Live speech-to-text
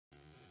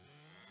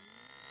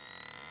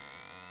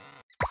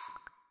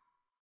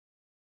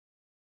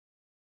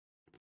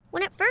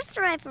When it first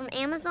arrived from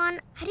Amazon,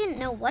 I didn't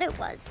know what it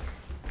was.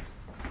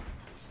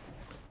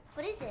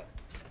 What is it?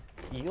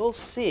 You'll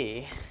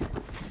see.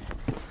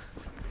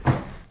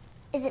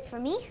 Is it for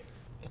me?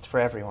 It's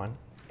for everyone.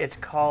 It's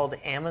called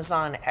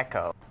Amazon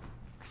Echo.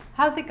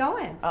 How's it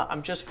going?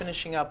 I'm just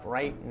finishing up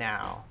right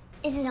now.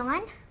 Is it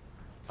on?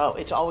 Oh,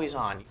 it's always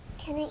on.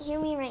 Can it hear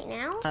me right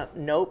now?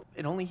 Nope.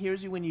 It only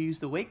hears you when you use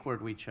the wake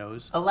word we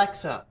chose.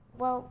 Alexa.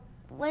 Well,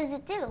 what does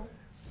it do?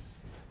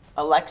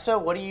 Alexa,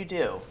 what do you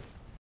do?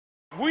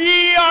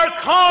 We are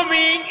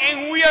coming,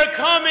 and we are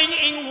coming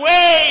in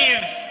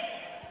waves.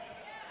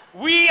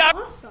 We are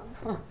awesome.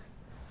 Huh.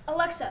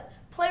 Alexa,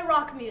 play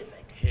rock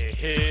music. Hey,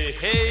 hey,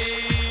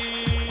 hey.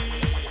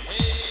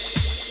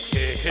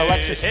 Hey, hey,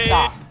 Alexa,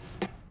 stop.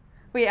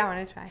 Wait, I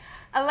want to try.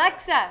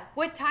 Alexa,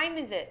 what time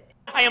is it?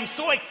 I am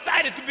so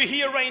excited to be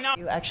here right now.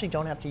 You actually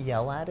don't have to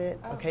yell at it,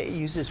 okay? It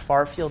uses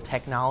far-field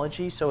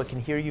technology so it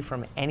can hear you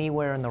from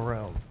anywhere in the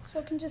room. So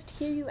it can just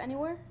hear you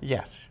anywhere?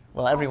 Yes.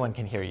 Well, everyone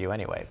can hear you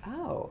anyway.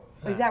 Oh,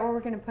 is that where we're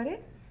going to put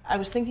it? I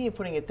was thinking of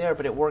putting it there,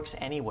 but it works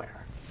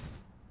anywhere.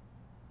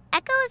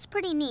 Echo is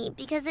pretty neat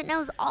because it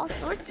knows all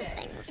sorts of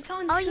things. It's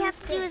on all you have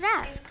to do is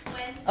ask.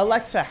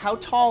 Alexa, how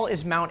tall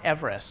is Mount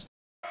Everest?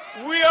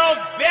 We are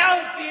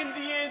belting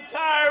the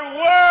entire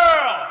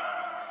world.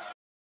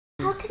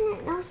 How can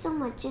it know so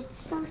much? It's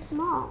so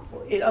small.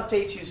 Well, it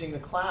updates using the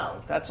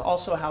cloud. That's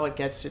also how it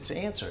gets its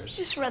answers.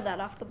 Just read that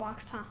off the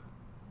box, huh?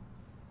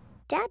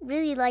 Dad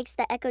really likes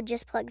that Echo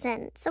just plugs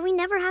in, so we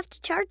never have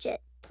to charge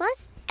it.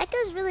 Plus,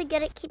 Echo's really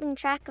good at keeping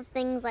track of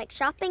things like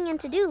shopping and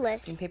to-do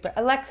lists. Paper.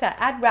 Alexa,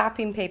 add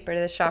wrapping paper to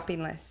the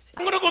shopping list.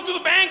 I'm gonna go to the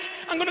bank.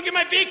 I'm gonna get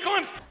my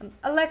Bitcoins.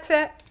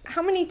 Alexa,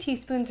 how many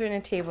teaspoons are in a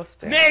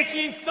tablespoon?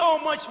 Making so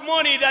much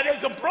money that they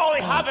can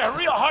probably have a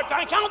real hard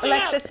time counting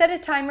Alexa, it. set a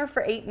timer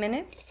for 8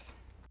 minutes.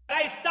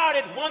 I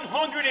started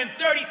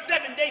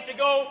 137 days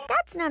ago.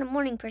 Dad's not a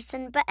morning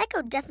person, but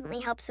Echo definitely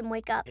helps him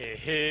wake up. Hey,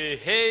 hey,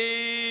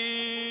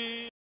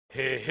 hey.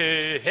 Hey,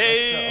 hey,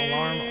 hey. Alexa,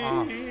 alarm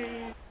off.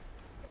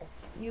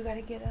 You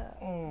gotta get up.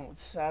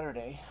 It's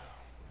Saturday.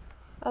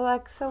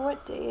 Alexa,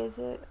 what day is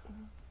it?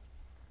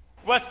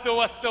 What's so?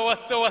 I'm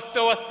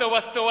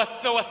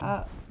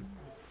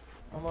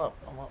up.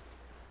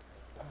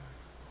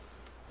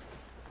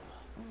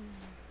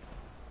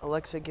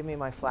 Alexa, give me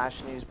my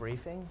flash news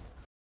briefing.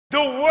 The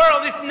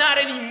world is not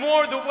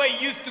anymore the way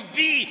it used to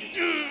be.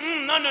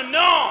 No.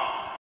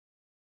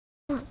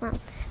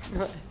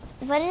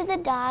 What did the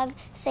dog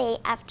say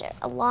after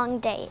a long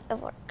day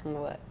of work?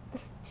 What?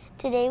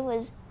 Today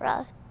was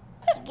rough.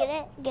 You get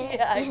it? Get it?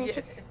 Yeah, I get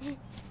it.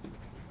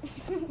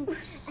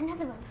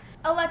 Another one.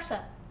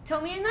 Alexa,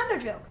 tell me another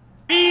joke.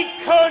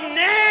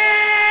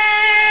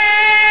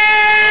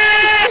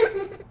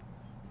 Bitconnect!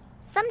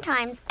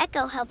 Sometimes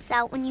Echo helps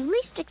out when you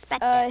least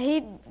expect it.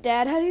 Hey,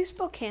 Dad, how do you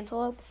spell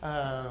cantaloupe?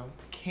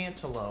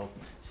 Cantaloupe.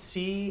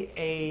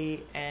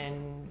 C-A-N-T...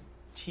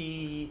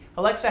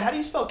 Alexa, how do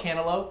you spell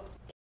cantaloupe?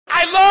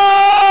 I love!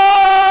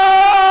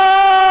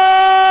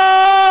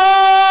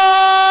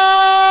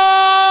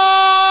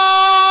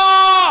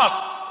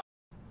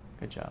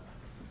 Good job.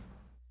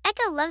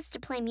 Echo loves to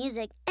play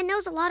music and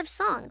knows a lot of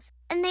songs,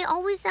 and they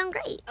always sound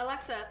great.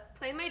 Alexa,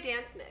 play my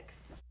dance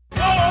mix.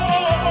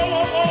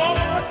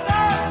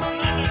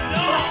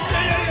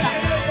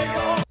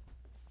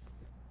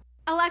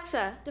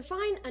 Alexa,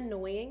 define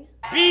annoying.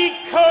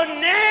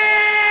 Bitconnect!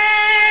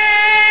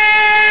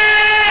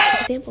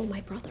 Example, my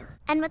brother.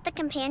 And with the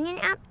companion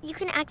app, you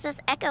can access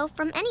Echo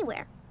from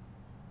anywhere.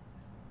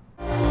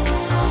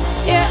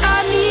 Yeah,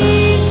 I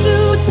need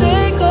to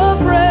take a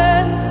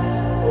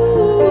breath.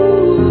 Ooh.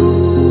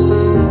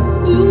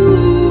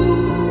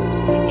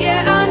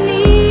 Yeah, I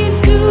need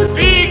to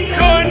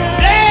Bitconnect!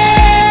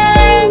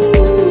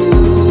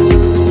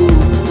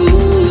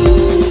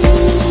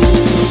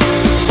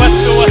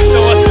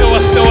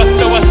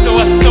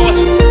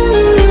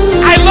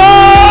 I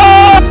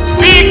love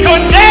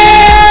Bitconnect!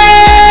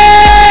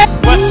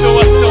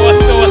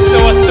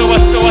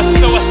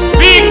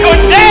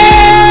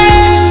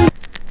 Bitconnect!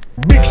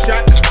 Big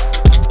shot,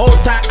 all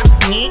tight I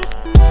sneak.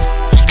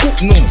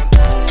 Scoop no,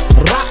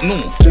 rap no.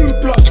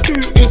 2 + 2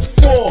 is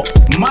 4,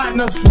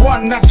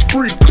 -1 that's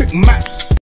 3. Quick maths.